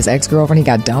girlfriend or his ex-girlfriend, he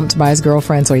got dumped by his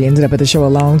girlfriend, so he ended up at the show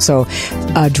alone. So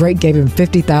Drake gave him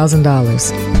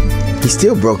 $50,000. He's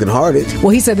still brokenhearted.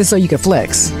 Well, he said this so you could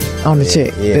flex on the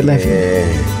chick that left you.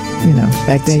 You know,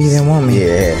 back then you didn't want me.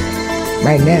 Yeah.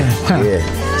 Right now, huh?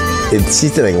 Yeah. She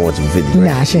still ain't gonna want you for 50 grand.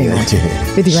 Nah, she ain't want you.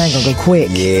 50 grand gonna go quick.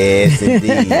 Yes,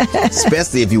 indeed.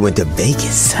 Especially if you went to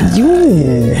Vegas.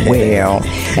 Well.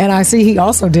 And I see he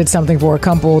also did something for a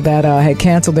couple that had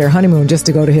canceled their honeymoon just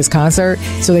to go to his concert.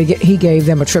 So he gave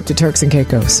them a trip to Turks and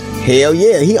Caicos. Hell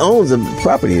yeah. He owns a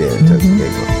property there in Turks and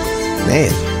Caicos.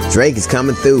 Man, Drake is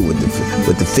coming through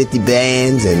with the 50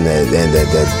 bands and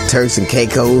the Turks and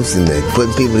Caicos and the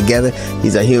putting people together.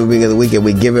 He's our human being of the week, and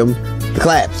we give him the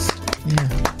claps. Yeah.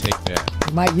 Take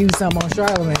that. Might use some on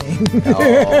Charlemagne.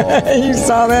 You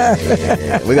saw that?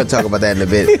 Yeah. We're going to talk about that in a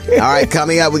bit. All right,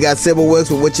 coming up, we got Sybil Wilkes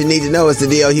with What You Need to Know. It's the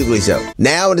D.L. Hughley Show.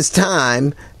 Now it is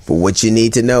time for What You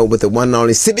Need to Know with the one and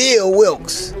only Sybil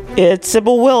Wilkes. It's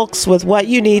Sybil Wilkes with What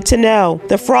You Need to Know.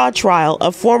 The fraud trial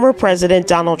of former President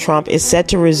Donald Trump is set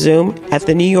to resume at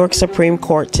the New York Supreme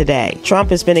Court today.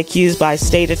 Trump has been accused by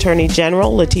State Attorney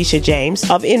General Letitia James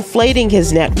of inflating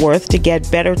his net worth to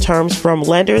get better terms from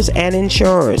lenders and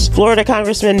insurers. Florida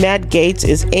Congressman Matt Gaetz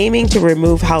is aiming to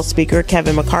remove House Speaker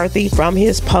Kevin McCarthy from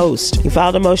his post. He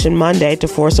filed a motion Monday to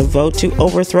force a vote to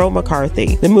overthrow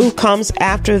McCarthy. The move comes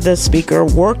after the Speaker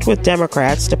worked with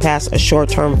Democrats to pass a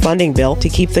short-term funding bill to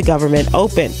keep the government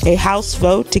open. A House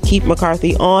vote to keep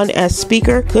McCarthy on as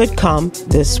Speaker could come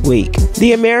this week.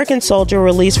 The American soldier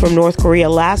released from North Korea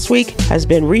last week has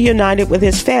been reunited with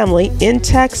his family in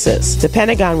Texas. The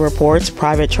Pentagon reports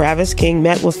Private Travis King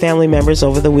met with family members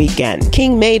over the weekend.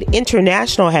 King made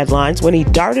international headlines when he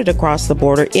darted across the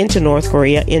border into North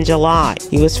Korea in July.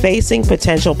 He was facing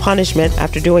potential punishment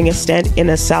after doing a stint in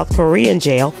a South Korean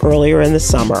jail earlier in the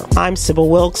summer. I'm Sybil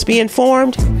Wilkes. Be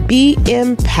informed, be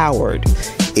empowered.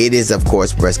 It is, of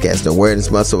course, Breast Cancer Awareness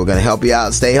Month, so we're going to help you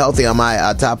out. Stay healthy on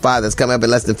my top 5 that's coming up in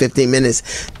less than 15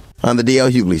 minutes on the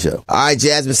D.L. Hughley Show. All right,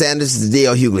 Jasmine Sanders, is the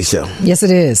D.L. Hughley Show. Yes, it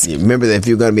is. Remember that if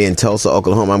you're going to be in Tulsa,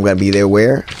 Oklahoma, I'm going to be there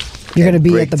where? You're going to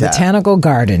be at the Botanical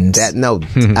Gardens. I'm going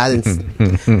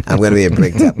to be at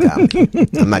Bricktop Comedy.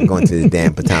 I'm not going to the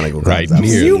damn Botanical Gardens. Right,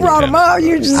 you brought them up.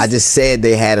 I just said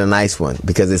they had a nice one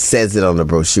because it says it on the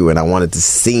brochure, and I wanted to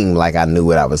seem like I knew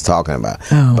what I was talking about.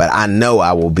 Oh. But I know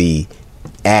I will be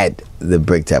at the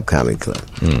Bricktop Comedy Club.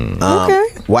 Okay.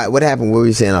 What happened? What were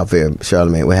you saying off air,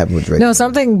 Charlemagne? What happened with Drake? No,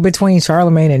 something between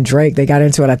Charlemagne and Drake. They got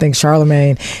into it. I think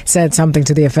Charlemagne said something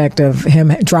to the effect of him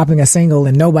dropping a single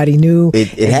and nobody knew. It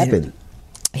happened.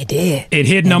 It did. It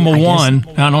hit number one.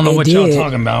 I don't know what y'all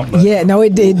talking about. But. Yeah, no,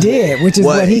 it did, which is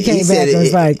what he came back and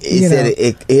was like, he said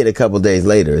it hit a couple days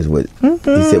later is what he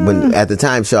said. When at the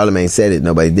time Charlemagne said it,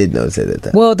 nobody did notice it at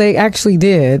that time. Well, they actually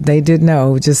did. They did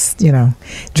know. Just,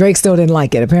 Drake still didn't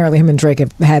like it. Apparently him and Drake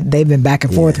they've been back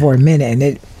and forth for a minute, and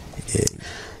it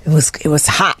was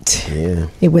hot. Yeah.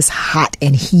 It was hot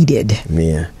and heated.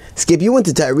 Yeah. Skip, you went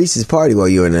to Tyrese's party while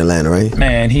you were in Atlanta, right?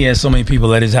 Man, he had so many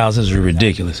people at his house. It was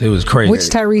ridiculous. It was crazy. Which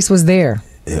Tyrese was there?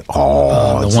 The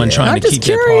one trying to keep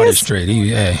that party straight. Good.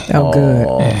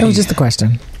 Yeah. It was just a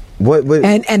question. What?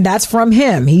 And that's from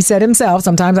him. He said himself,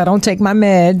 sometimes I don't take my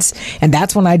meds, and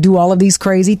that's when I do all of these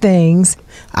crazy things.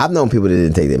 I've known people that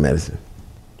didn't take their medicine.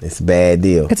 It's a bad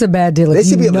deal. It's a bad deal. They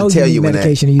should be able to tell you when I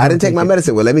didn't take my it.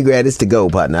 medicine. Well, let me grab this to go,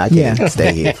 partner. I can't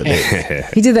stay here for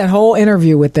this. He did that whole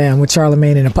interview with them, with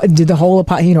Charlamagne, and did the whole,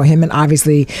 him and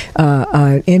obviously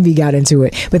Envy got into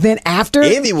it. But then after,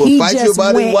 Envy will he fight just you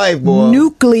about his went wife, boy.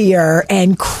 nuclear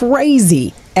and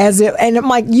crazy. And I'm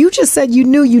like, you just said you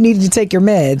knew you needed to take your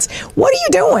meds. What are you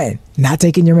doing? Not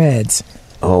taking your meds.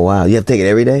 Oh wow, you have to take it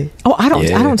every day? Oh, I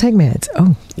don't take meds.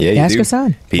 Oh, yeah, ask your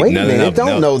son. Wait a minute,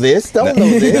 don't know this. Don't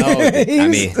know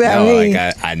this.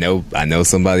 I know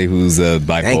somebody who's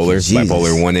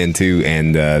bipolar 1 and 2,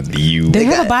 and they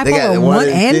have a bipolar 1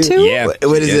 and 2. Yeah,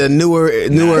 what is it? A newer,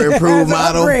 improved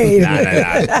model?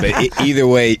 Nah. But either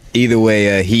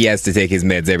way, he has to take his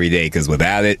meds every day because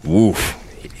without it, woof.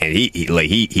 And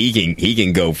he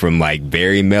can go from like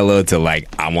very mellow to like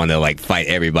I want to like fight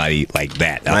everybody like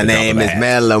that. My name is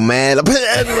Mellow.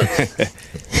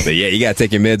 But yeah, you gotta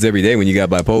take your meds every day when you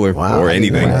got bipolar or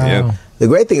anything. Wow. Yeah. The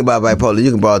great thing about bipolar, you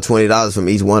can borrow $20 from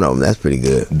each one of them. That's pretty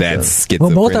good. That's schizophrenia.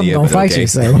 Well, both of them gonna fight you,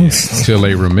 so until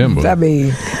they remember. I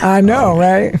mean, I know,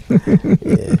 right?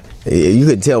 Yeah. You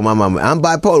could tell my mama, I'm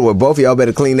bipolar. Well, both of y'all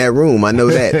better clean that room. I know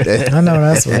that. I know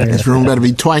that's right. This room better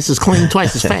be twice as clean,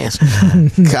 twice as fast.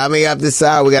 Coming up this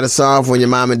hour, we got a song from when your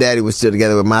mom and daddy were still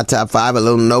together with my top 5, a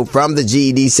little note from the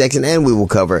GED section, and we will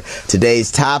cover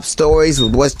today's top stories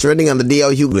with what's trending on the D.L.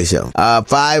 Hughley Show.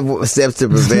 5 Steps to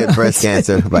Prevent Breast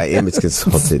Cancer by image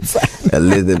consultant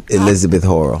Elizabeth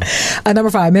Horrell.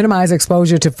 Number 5, minimize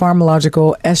exposure to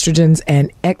pharmacological estrogens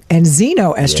and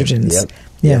xenoestrogens.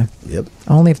 Yep.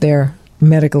 Only if they're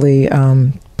medically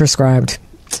prescribed.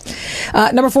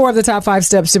 Number 4 of the top 5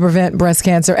 steps to prevent breast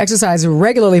cancer: exercise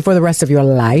regularly for the rest of your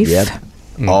life. Yep.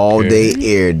 All day,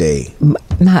 every day.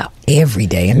 Not every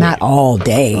day and not all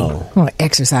day. I don't want to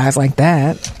exercise like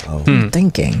that. I'm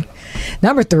thinking.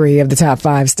 Number 3 of the top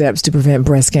 5 steps to prevent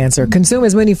breast cancer: consume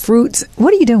as many fruits.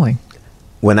 What are you doing?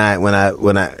 That's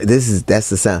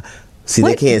the sound. See,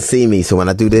 they can't see me, so when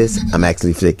I do this, I'm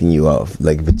actually flicking you off.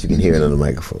 But you can hear it on the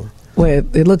microphone. Well,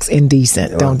 it looks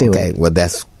indecent. Don't do it. Okay, well,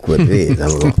 that's what it is.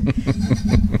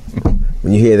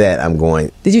 When you hear that, I'm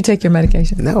going... Did you take your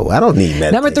medication? No, I don't need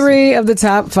medication. Number 3 of the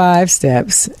top 5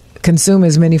 steps: consume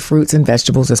as many fruits and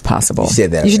vegetables as possible. You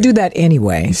said that. You should do that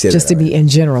anyway, just to be, in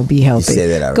general, be healthy. You said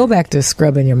that already. Go back to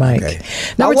scrubbing your mic. Okay.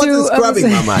 Number 2 scrubbing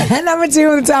my mic. Number 2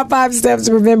 of the top 5 steps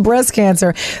to prevent breast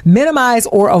cancer: minimize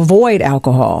or avoid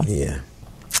alcohol. Yeah.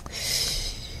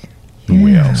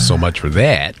 Well, so much for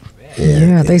that.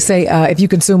 Yeah, they say if you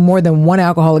consume more than 1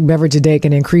 alcoholic beverage a day,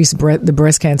 can increase the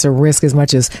breast cancer risk as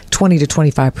much as 20 to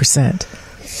 25%.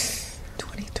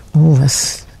 Oh,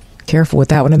 that's careful with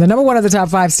that one. And the number 1 of the top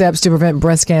 5 steps to prevent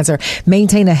breast cancer: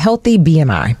 maintain a healthy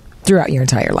BMI throughout your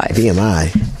entire life.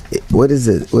 BMI? What is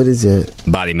it? What is it?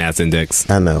 Body mass index.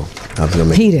 I know. I was gonna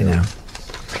make He didn't know.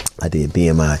 I did.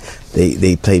 BMI.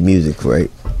 They play music,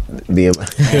 right? BMI.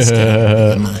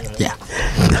 Yeah.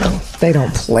 No. They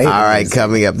don't play. All right,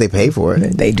 coming up. They pay for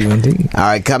it. They do indeed. All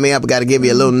right, coming up, we got to give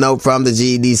you a little note from the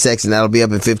GED section. That'll be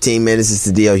up in 15 minutes. It's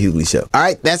the D.L. Hughley Show. All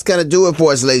right, that's going to do it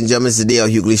for us, ladies and gentlemen. It's the D.L.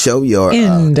 Hughley Show, your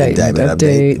indictment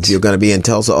update. If you're going to be in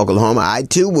Tulsa, Oklahoma, I,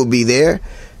 too, will be there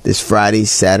this Friday,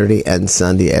 Saturday, and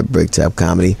Sunday at Bricktop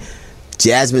Comedy.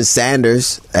 Jasmine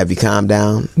Sanders, have you calmed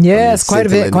down? Yes, quite a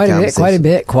bit.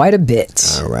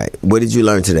 All right. What did you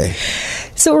learn today?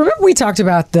 So remember we talked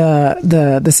about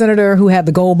the senator who had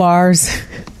the gold bars?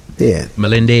 Yeah.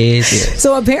 Melendez. Yeah.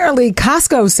 So apparently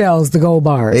Costco sells the gold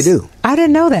bars. They do. I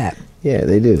didn't know that. Yeah,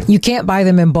 they do. You can't buy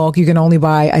them in bulk. You can only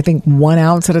buy, I think, 1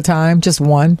 ounce at a time. Just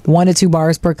 1 to 2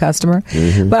 bars per customer.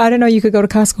 Mm-hmm. But I didn't know you could go to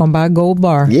Costco and buy a gold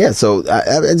bar. Yeah, so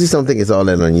I just don't think it's all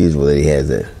that unusual that he has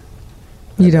that.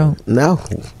 You don't? No.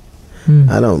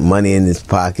 I don't. Money in his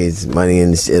pockets, money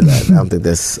in the shit. I don't think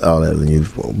that's all that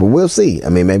unusual. But we'll see. I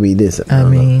mean, maybe he did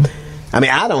something.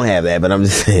 I don't have that, but I'm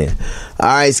just saying. All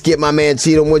right, Skip, my man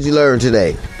Cheatham, what'd you learn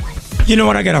today? You know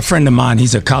what? I got a friend of mine.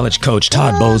 He's a college coach,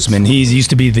 Todd Bozeman. He used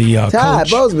to be the coach. Todd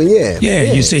Bozeman, yeah.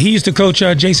 He used to coach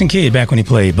Jason Kidd back when he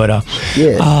played. But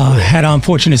had an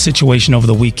unfortunate situation over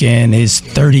the weekend. His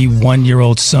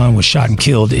 31-year-old son was shot and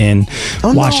killed in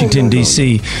Washington,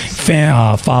 D.C.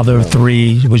 Father of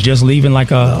 3 was just leaving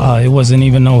like it wasn't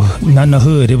even nothing a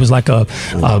hood. It was like a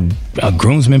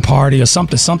groomsman party or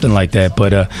something like that.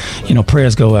 But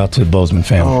prayers go out to the Bozeman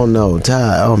family. Oh no,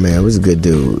 Todd. Oh man, he was a good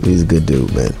dude. He's a good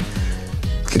dude, man.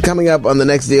 Coming up on the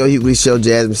next D.L. Hughley Show,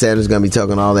 Jasmine Sanders is going to be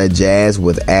talking all that jazz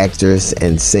with actress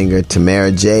and singer Tamara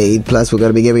Jade. Plus, we're going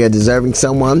to be giving a deserving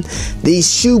someone the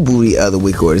Shoe Booty of the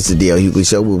Week. Or it's the D.L. Hughley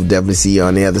Show. We'll definitely see you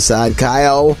on the other side.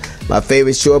 Kyle, my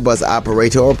favorite short bus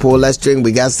operator, pull that string.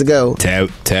 We got to go.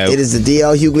 Tout. It is the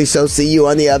D.L. Hughley Show. See you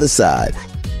on the other side.